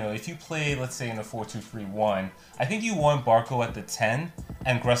 hypothetically, if you play, let's say, in a 4-2-3-1, I think you want Barco at the 10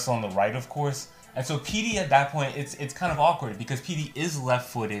 and Gressel on the right, of course. And so Petey at that point, it's kind of awkward because Petey is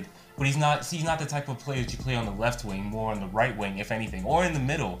left-footed, but he's not the type of player that you play on the left wing, more on the right wing, if anything, or in the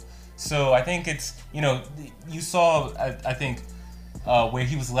middle. So I think it's, you saw, I think, where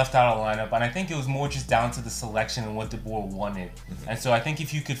he was left out of the lineup, and I think it was more just down to the selection and what DeBoer wanted. And so I think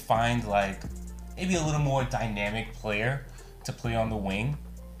if you could find, like, maybe a little more dynamic player to play on the wing,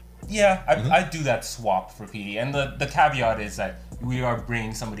 yeah, I'd do that swap for Petey. And the caveat is that we are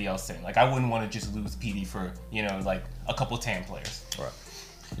bringing somebody else in. Like, I wouldn't want to just lose Petey for, like, a couple TAM players. All right.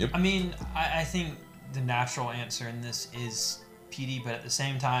 Yep. I mean, I think the natural answer in this is Petey, but at the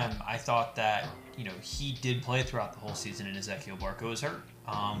same time, I thought that, he did play throughout the whole season and Ezequiel Barco was hurt.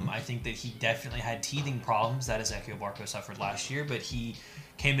 I think that he definitely had teething problems that Ezequiel Barco suffered last year, but he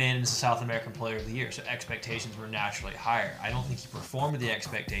came in as a South American Player of the Year, so expectations were naturally higher. I don't think he performed to the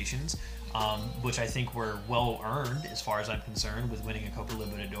expectations, which I think were well earned as far as I'm concerned, with winning a Copa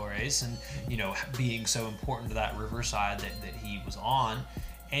Libertadores and, being so important to that Riverside that he was on.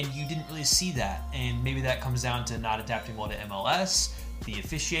 And you didn't really see that. And maybe that comes down to not adapting well to MLS, the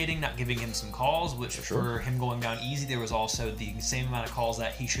officiating, not giving him some calls, which for him going down easy, there was also the same amount of calls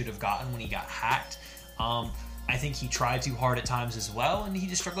that he should have gotten when he got hacked. I think he tried too hard at times as well, and he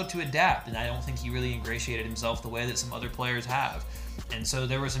just struggled to adapt. And I don't think he really ingratiated himself the way that some other players have. And so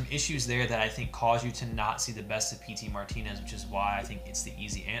there were some issues there that I think caused you to not see the best of PT Martinez, which is why I think it's the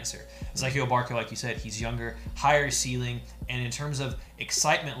easy answer. Ezequiel Barco, like you said, he's younger, higher ceiling, and in terms of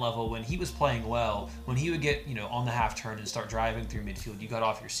excitement level, when he was playing well, when he would get on the half turn and start driving through midfield, you got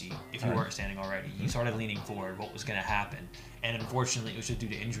off your seat if you weren't standing already. You started leaning forward. What was going to happen? And unfortunately, it was just due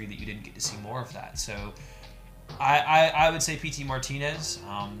to injury that you didn't get to see more of that. So I would say PT Martinez,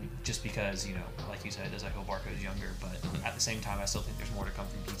 just because, like you said, Ezequiel Barco is younger, but at the same time, I still think there's more to come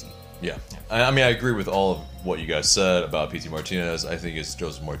from PT. Yeah. I mean, I agree with all of what you guys said about PT Martinez. I think it's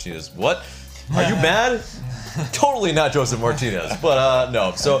Joseph Martinez. What? Are you mad? Totally not Joseph Martinez. But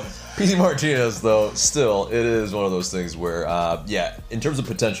no. So PT Martinez, though, still, it is one of those things where, in terms of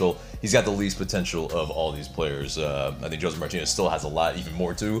potential, he's got the least potential of all these players. I think Joseph Martinez still has a lot, even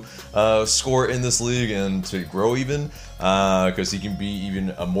more to score in this league and to grow even, because he can be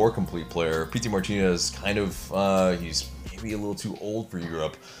even a more complete player. PT Martinez kind of, he's maybe a little too old for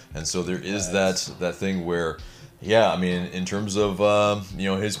Europe, and so there is that thing where, yeah, I mean, in terms of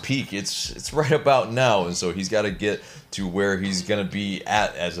his peak, it's right about now, and so he's got to get to where he's going to be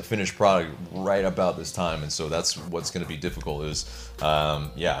at as a finished product right about this time, and so that's what's going to be difficult. Is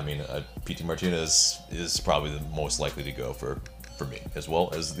PT Martinez is probably the most likely to go for me, as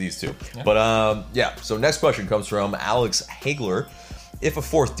well as these two. Yeah. But so next question comes from Alex Hagler. If a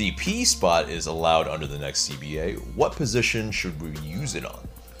fourth DP spot is allowed under the next CBA, what position should we use it on?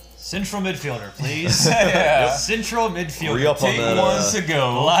 Central midfielder, please. Yeah. Central midfielder. Take one to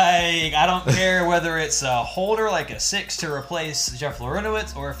go. Like, I don't care whether it's a holder, like a 6 to replace Jeff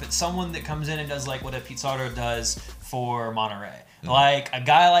Larentowicz, or if it's someone that comes in and does like what a Pizarro does for Monterrey. Like, a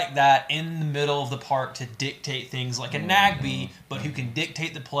guy like that in the middle of the park to dictate things, like a Nagbe, but who can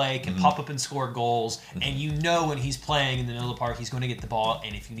dictate the play, can pop up and score goals, and when he's playing in the middle of the park, he's going to get the ball,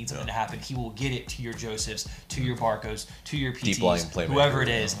 and if you need something to happen, he will get it to your Josephs, to your Barcos, to your PTs, whoever it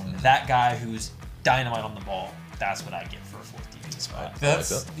is. That guy who's dynamite on the ball, that's what I get for a fourth DP. spot.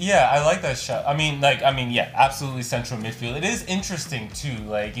 I like that shot. Absolutely central midfield. It is interesting too.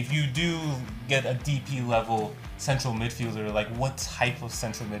 Like if you do get a DP level central midfielder, like what type of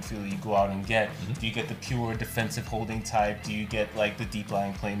central midfielder you go out and get? Do you get the pure defensive holding type? Do you get like the deep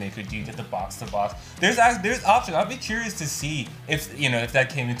lying playmaker? Do you get the box to box? There's options. I'd be curious to see if that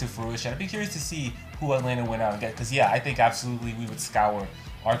came into fruition. I'd be curious to see who Atlanta went out and get, because I think absolutely we would scour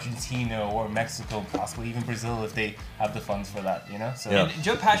Argentina or Mexico, possibly even Brazil if they have the funds for that, So And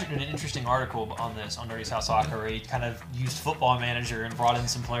Joe Patrick did an interesting article on this on Dirty South Soccer where he kind of used Football Manager and brought in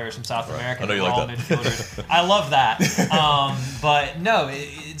some players from South America. I know you like that. Midfielders. I love that. But no,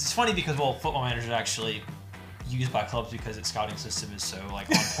 it's funny because Football Manager is actually used by clubs because its scouting system is so on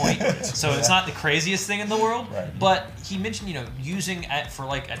point. So it's not the craziest thing in the world. Right. But he mentioned using it for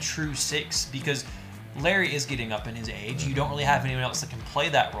a true six, because Larry is getting up in his age. You don't really have anyone else that can play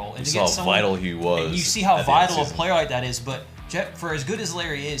that role. And You saw how vital he was. And you see how at the end of vital the a season. player like that is. But for as good as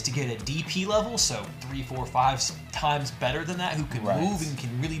Larry is, to get a DP level, so 3, 4, 5 times better than that, who can Right. move and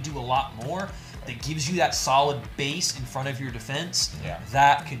can really do a lot more, that gives you that solid base in front of your defense,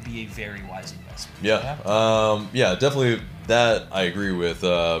 that could be a very wise investment. Yeah, definitely that I agree with.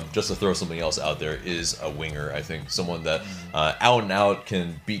 Just to throw something else out there, is a winger. I think someone that out and out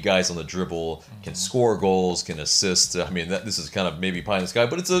can beat guys on the dribble, can score goals, can assist. I mean, this is kind of maybe pie in the sky,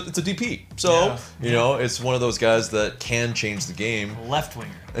 but it's a DP. So it's one of those guys that can change the game. Left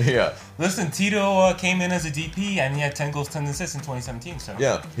winger. Yeah. Listen, Tito came in as a DP and he had 10 goals, 10 assists in 2017. So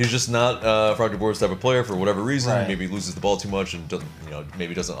Yeah, he's just not Frank de Boer's type of player for whatever reason. Right. Maybe he loses the ball too much and doesn't,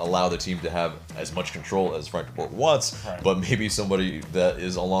 maybe doesn't allow the team to have as much control as Frank de Boer wants. Right. But maybe somebody that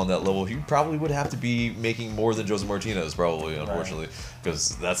is along that level, he probably would have to be making more than Jose Martinez, probably, unfortunately,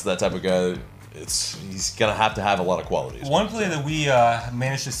 because that's that type of guy. He's gonna have to have a lot of qualities. One player that we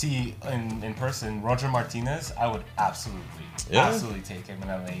managed to see in person, Roger Martinez, I would absolutely take him in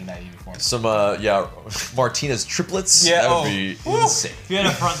an LA United uniform. Some Martinez triplets. Yeah, that would be insane. If you had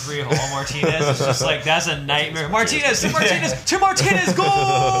a front three of all Martinez, it's just that's a nightmare. Martinez, to Martinez, goal!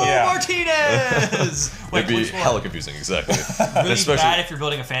 Martinez! It'd be hella confusing, exactly. Really bad if you're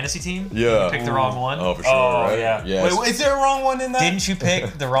building a fantasy team. Yeah. You pick the wrong one. Oh, for sure, right? Yeah. Wait, is there a wrong one in that? Didn't you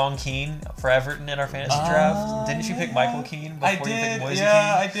pick the wrong Keane for Everton in our fantasy draft? Didn't you pick Michael Keane before I you picked did, Moise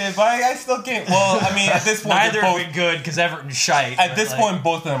yeah, Keane? I did, but I still can't. Well, I mean, at this point, Neither they're have both, been good because Everton's shite. at but, this point,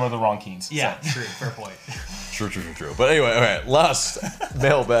 both of them are the wrong Keens. yeah, So. true, fair point. True. But anyway, all right, last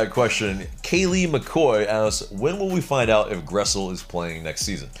mailbag question. Kaylee McCoy asks, when will we find out if Gressel is playing next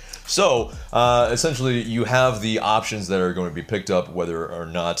season? So, essentially, you have the options that are going to be picked up, whether or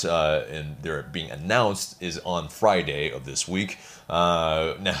not and they're being announced, is on Friday of this week.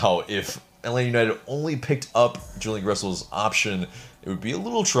 Now, if Atlanta United only picked up Julian Gressel's option, it would be a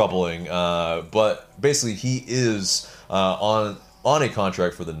little troubling. But basically, he is on a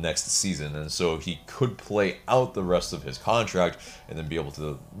contract for the next season, and so he could play out the rest of his contract and then be able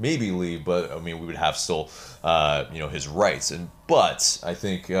to maybe leave. But I mean, we would have still, his rights. But I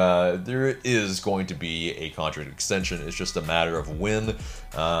think there is going to be a contract extension. It's just a matter of when.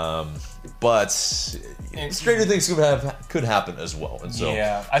 But stranger things could happen as well. And so,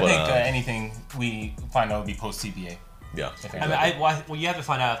 I think anything we find out would be post CBA. Yeah. I mean, you have to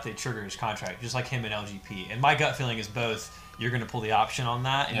find out if they trigger his contract, just like him and LGP. And my gut feeling is both. You're going to pull the option on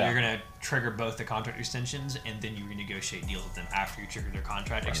that, and you're going to trigger both the contract extensions, and then you renegotiate deals with them after you trigger their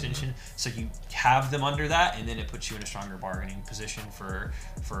contract extension. So you have them under that, and then it puts you in a stronger bargaining position for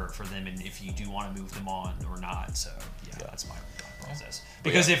them, and if you do want to move them on or not. So that's my process.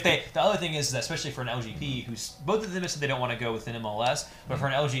 Because the other thing is that, especially for an LGP, who's both of them have said they don't want to go within MLS, but for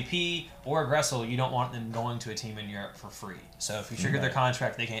an LGP or a Gressel, you don't want them going to a team in Europe for free. So if you trigger their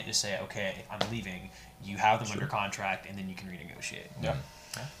contract, they can't just say, okay, I'm leaving. You have them under contract, and then you can renegotiate. Yeah.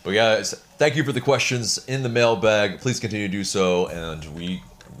 But guys, thank you for the questions in the mailbag. Please continue to do so, and we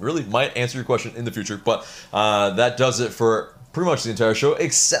really might answer your question in the future. But that does it for pretty much the entire show,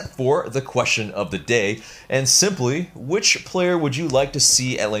 except for the question of the day. And simply, which player would you like to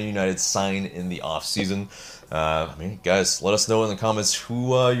see Atlanta United sign in the offseason? Guys, let us know in the comments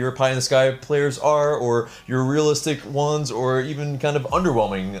who your pie-in-the-sky players are, or your realistic ones, or even kind of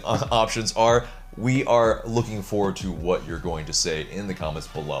underwhelming options are. We are looking forward to what you're going to say in the comments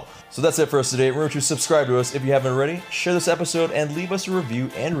below. So that's it for us today. Remember to subscribe to us if you haven't already, share this episode, and leave us a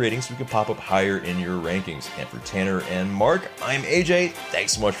review and rating so we can pop up higher in your rankings. And for Tanner and Mark, I'm AJ.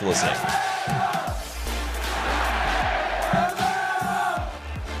 Thanks so much for listening.